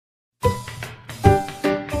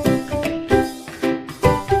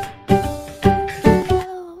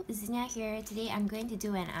here. Today I'm going to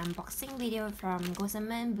do an unboxing video from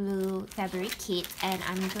Gossamer Blue fabric kit, and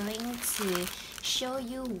I'm going to show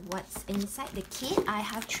you what's inside the kit. I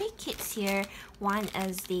have 3 kits here. One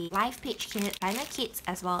is the live page kit, planner kit,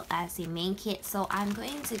 as well as the main kit. So I'm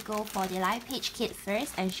going to go for the live page kit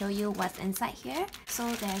first and show you what's inside here.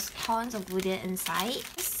 So there's tons of wood inside.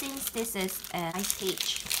 Since this is a live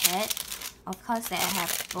page kit, of course, they have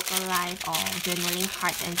vocal live or journaling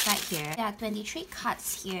cards inside here. There are 23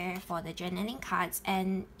 cards here for the journaling cards,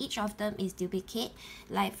 and each of them is duplicate.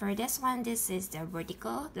 Like for this one, this is the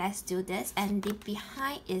vertical. Let's do this. And the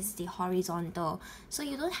behind is the horizontal. So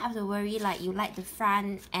you don't have to worry like you like the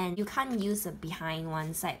front and you can't use the behind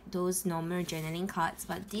ones like those normal journaling cards.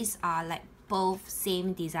 But these are like both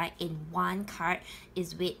same design in one card,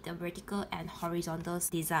 is with the vertical and horizontal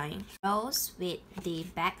design. Rose with the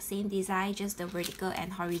back same design, just the vertical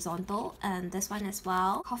and horizontal, and this one as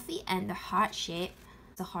well. Coffee and the heart shape,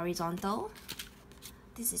 the horizontal.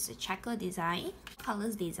 This is a checker design,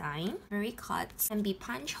 colors design. Very cards can be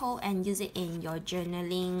punch hole and use it in your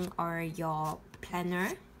journaling or your planner.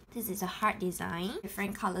 This is a heart design,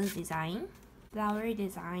 different colors design. Flower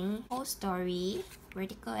design, whole story,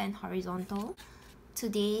 vertical and horizontal.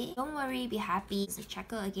 Today, don't worry, be happy. It's a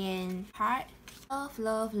checker again. Heart, love,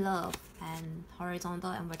 love, love, and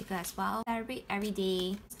horizontal and vertical as well. Celebrate every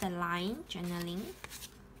day. The line, journaling.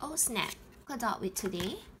 Oh snap, polka dot with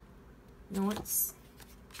today. Notes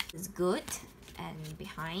is good, and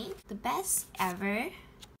behind the best ever.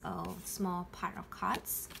 Oh, small part of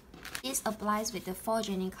cards. This applies with the 4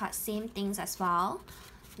 journaling cards, same things as well.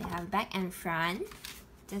 They have back and front.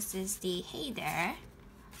 This is the hey there,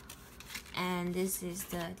 and this is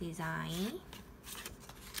the design,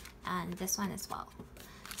 and this one as well.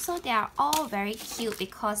 So they are all very cute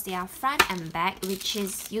because they are front and back, which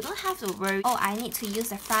is you don't have to worry, oh I need to use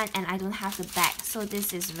the front and I don't have the back. So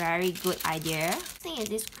this is very good idea. Thing is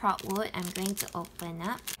this prop wood. I'm going to open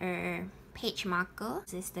up a page marker.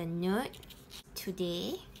 This is the note,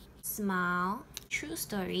 today, smile, true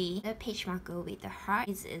story, the page marker with the heart.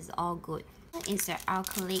 This is all good. Is the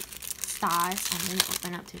acrylic stars. I'm going to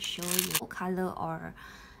open up to show you color or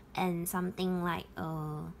and something like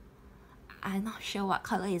I'm not sure what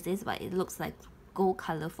color is this, but it looks like gold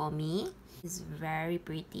color for me. It's very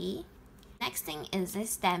pretty. Next thing is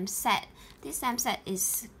this stamp set. This stamp set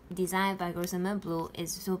is designed by Gossamer Blue.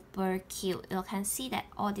 It's super cute. You can see that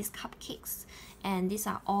all these cupcakes, and these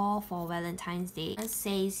are all for Valentine's Day. It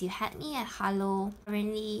says, you had me at hello,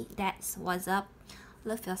 currently that's what's up,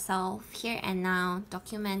 love yourself, here and now,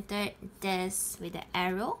 documented this with the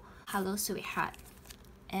arrow, hello sweetheart.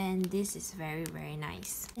 And this is very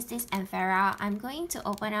nice. This is Amphera. I'm going to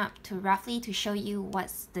open up to roughly to show you what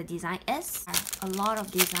the design is. A lot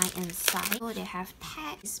of design inside. So they have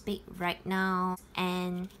text, big right now,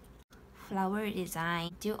 and flower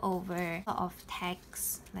design, do over, lot of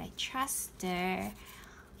text like trust the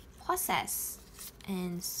process,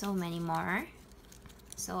 and so many more.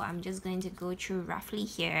 So I'm just going to go through roughly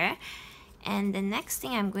here. And the next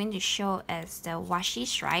thing I'm going to show is the washi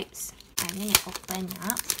stripes. I'm going to open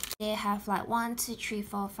up. They have like 1, 2, 3,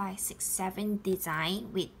 4, 5, 6, 7 design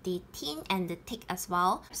with the thin and the thick as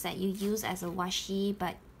well, that you use as a washi,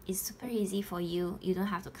 but it's super easy for you. You don't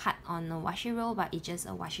have to cut on a washi roll, but it's just a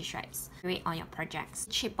washi stripes. Great on your projects.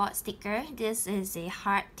 Chipboard sticker. This is a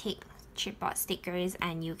hard thick chipboard stickers,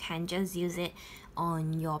 and you can just use it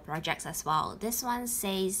on your projects as well. This one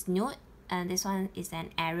says note, and this one is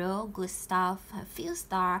an arrow, good stuff, a few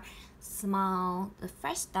star, smile, the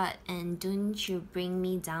fresh start, and don't you bring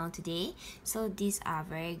me down today. So these are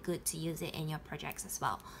very good to use it in your projects as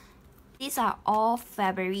well. These are all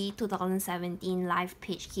February 2017 live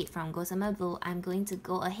page kit from Gossamer Blue. I'm going to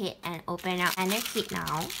go ahead and open up planner kit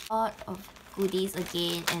now. A lot of goodies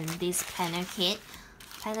again in this planner kit.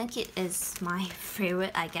 Planner kit is my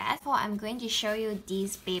favorite, I guess. So I'm going to show you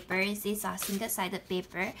these papers. These are single-sided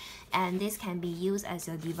paper, and this can be used as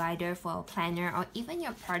your divider for a planner or even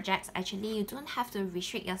your projects. Actually, you don't have to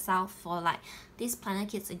restrict yourself for like these planner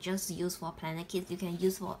kits are just used for planner kits. You can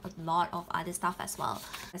use for a lot of other stuff as well.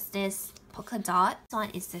 There's this polka dot. This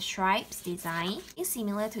one is the stripes design. It's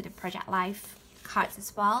similar to the Project Life cards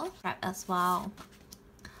as well. Stripe as well.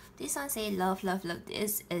 This one says love, love, love.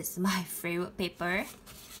 This is my favorite paper.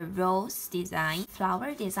 Rose design,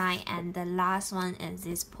 flower design, and the last one is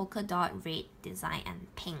this polka dot red design and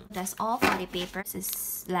pink. That's all for the papers.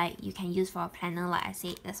 It's like you can use for a planner. Like I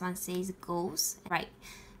said, this one says goals. Right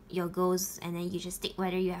your goals, and then you just tick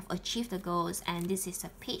whether you have achieved the goals. And this is the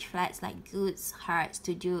page flags like goods, hearts,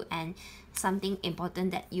 to do, and something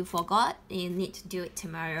important that you forgot, you need to do it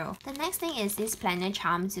tomorrow. The next thing is this planner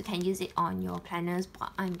charms. You can use it on your planners,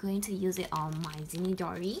 but I'm going to use it on my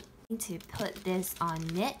Zinidori. To put this on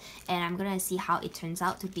it, and I'm gonna see how it turns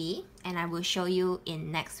out to be, and I will show you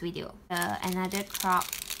in next video. Another crop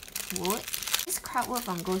wood. This crop wood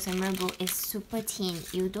from Gossamer Blue is super thin.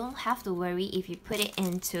 You don't have to worry if you put it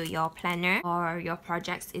into your planner or your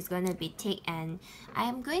projects, it's gonna be thick, and I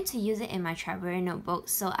am going to use it in my traveler notebook,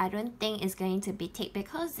 so I don't think it's going to be thick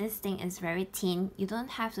because this thing is very thin. You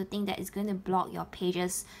don't have to think that it's going to block your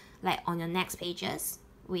pages like on your next pages,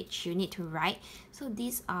 which you need to write. So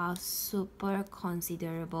these are super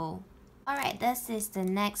considerable. Alright, this is the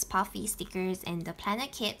next puffy stickers in the planner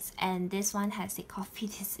kits, and this one has a coffee.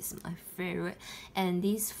 This is my favorite, and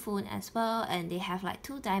this food as well, and they have like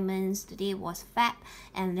 2 diamonds. Today was fat,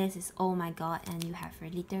 and this is, oh my god, and you have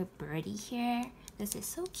a little birdie here. This is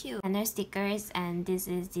so cute. Planner stickers, and this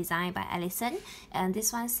is designed by Allison, and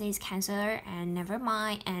this one says Cancer and never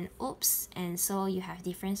mind and oops, and so you have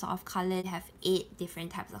different sort of color. You have 8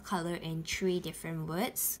 different types of color in 3 different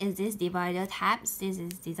words. Is this divider tabs? This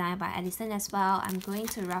is designed by Allison as well. I'm going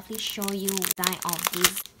to roughly show you the design of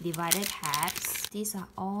these divider tabs. These are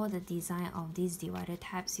all the design of these divider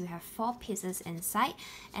tabs. You have 4 pieces inside,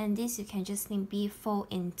 and this you can just simply fold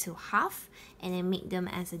into half and then make them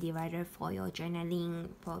as a divider for your journaling,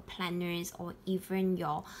 for planners, or even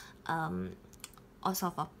your all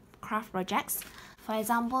sort of craft projects. For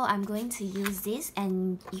example, I'm going to use this,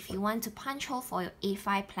 and if you want to punch hole for your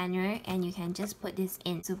A5 planner, and you can just put this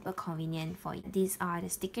in, super convenient for you. These are the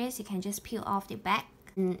stickers. You can just peel off the back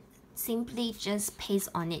and simply just paste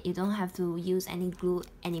on it. You don't have to use any glue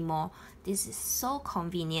anymore. This is so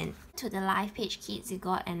convenient. To the live page kits, you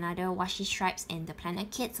got another washi stripes in the planner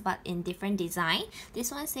kits, but in different design.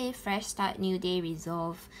 This one says fresh start, new day,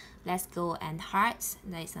 resolve, let's go, and hearts.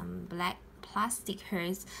 There's some black plastic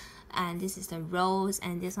stickers, and this is the rose,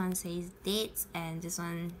 and this one says dates, and this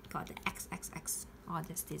one got the XXX. All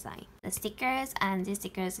this design. The stickers, and these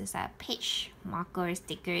stickers is a page marker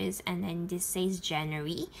stickers, and then this says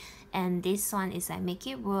January, and this one is like make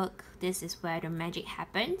it work. This is where the magic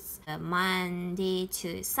happens. Monday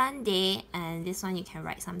to Sunday, and this one you can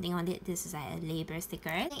write something on it. This is like a label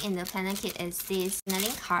sticker. In the planner kit is this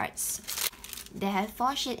journaling cards. They have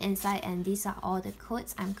 4 sheets inside, and these are all the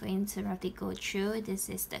codes. I'm going to roughly go through. This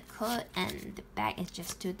is the code, and the back is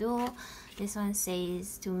just to do. This one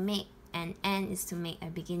says to make an end is to make a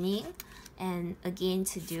beginning, and again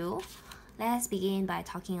to do. Let's begin by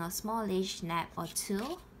talking a smallish nap or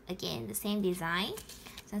 2. Again, the same design.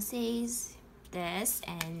 So it says this,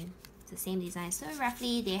 and the same design. So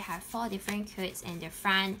roughly they have 4 different codes in the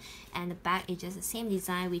front, and the back is just the same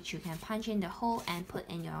design, which you can punch in the hole and put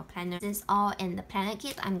in your planner. This is all in the planner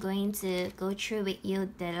kit. I'm going to go through with you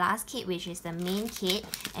the last kit, which is the main kit,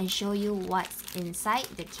 and show you what's inside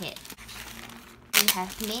the kit. We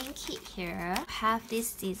have main kit here. Have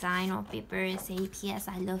this design on paper, say PS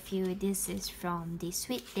I love you. This is from the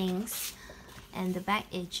Sweet Things, and the back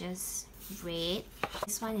is just red.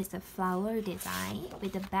 This one is the flower design,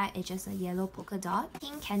 with the back is just a yellow polka dot.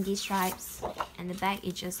 Pink candy stripes, and the back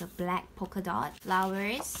is just a black polka dot.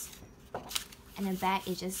 Flowers, and the back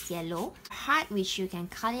is just yellow. Heart, which you can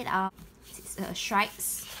cut it out.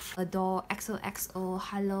 Stripes, adore, XOXO,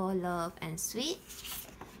 hello, love, and sweet.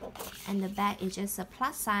 And the back is just a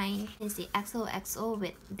plus sign. It's the XOXO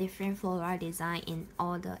with different floral design in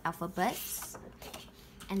all the alphabets.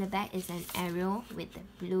 And the back is an arrow with the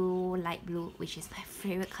blue, light blue, which is my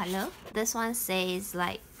favorite color. This one says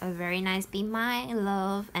like a very nice be mine,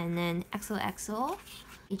 love, and then XOXO.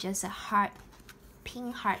 It's just a heart,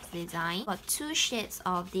 pink heart design. Got 2 shades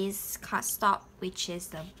of this cardstock, which is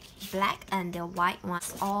the black and the white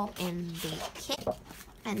ones, all in the kit.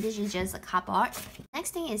 And this is just a cardboard.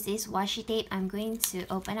 Next thing is this washi tape. I'm going to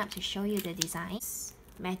open up to show you the designs,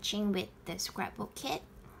 matching with the scrapbook kit,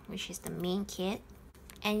 which is the main kit.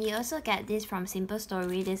 And you also get this from Simple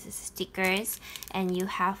Story. This is stickers, and you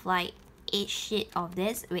have like 8 sheets of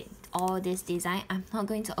this with all this design. I'm not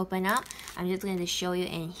going to open up. I'm just going to show you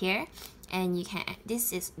in here. And you can,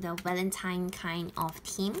 this is the Valentine kind of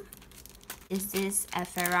theme. Is this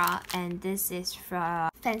ephemera, and this is from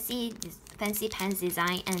fancy pants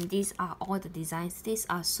design, and these are all the designs. These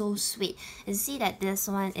are so sweet. You see that this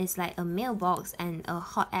one is like a mailbox and a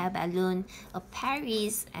hot air balloon, a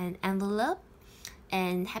Paris, an envelope,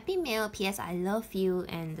 and happy mail, PS I love you,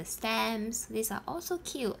 and the stamps. These are also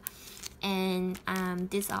cute. And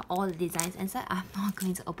these are all the designs inside. I'm not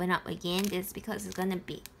going to open up again this because it's gonna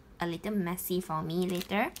be a little messy for me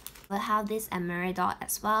later. We'll have this emerald dot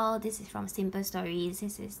as well. This is from Simple Stories.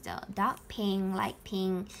 This is the dark pink, light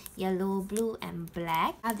pink, yellow, blue, and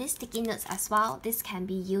black. I have these sticky notes as well. This can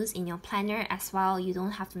be used in your planner as well. You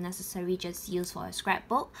don't have to necessarily just use for a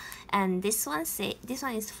scrapbook. And this one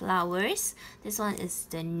is flowers. This one is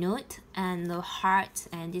the note and the heart.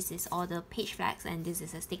 And this is all the page flags. And this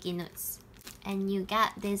is the sticky notes. And you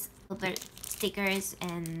get these little stickers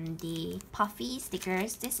and the puffy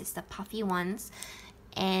stickers. This is the puffy ones.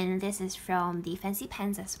 And this is from the fancy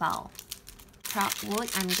pens as well. Crock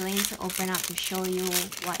wood, I'm going to open up to show you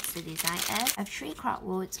what the design is. I have 3 crock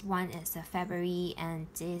woods. One is the February, and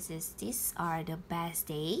these are the best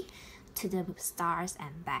day, to the stars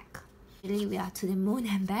and back. Usually we are to the moon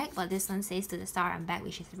and back, but this one says to the star and back,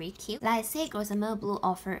 which is very cute. Like I said, Gossamer Blue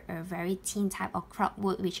offer a very thin type of crop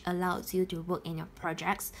wood which allows you to work in your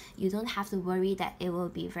projects. You don't have to worry that it will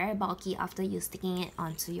be very bulky after you sticking it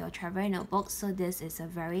onto your travel notebook. So this is a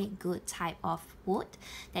very good type of wood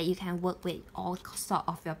that you can work with all sort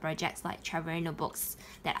of your projects like travel notebooks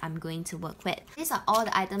that I'm going to work with. These are all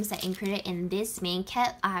the items that included in this main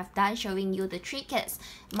kit. I have done showing you the 3 kits.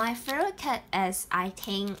 My favorite kit is, I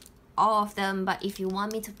think, all of them, but if you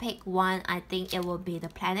want me to pick one, I think it will be the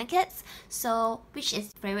planner kits. So which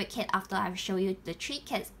is favorite kit after I've shown you the 3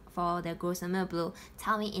 kits for the Gossamer Blue?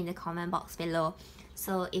 Tell me in the comment box below.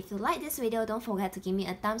 So if you like this video, don't forget to give me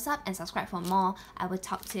a thumbs up and subscribe for more. I will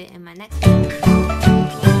talk to you in my next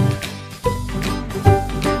video.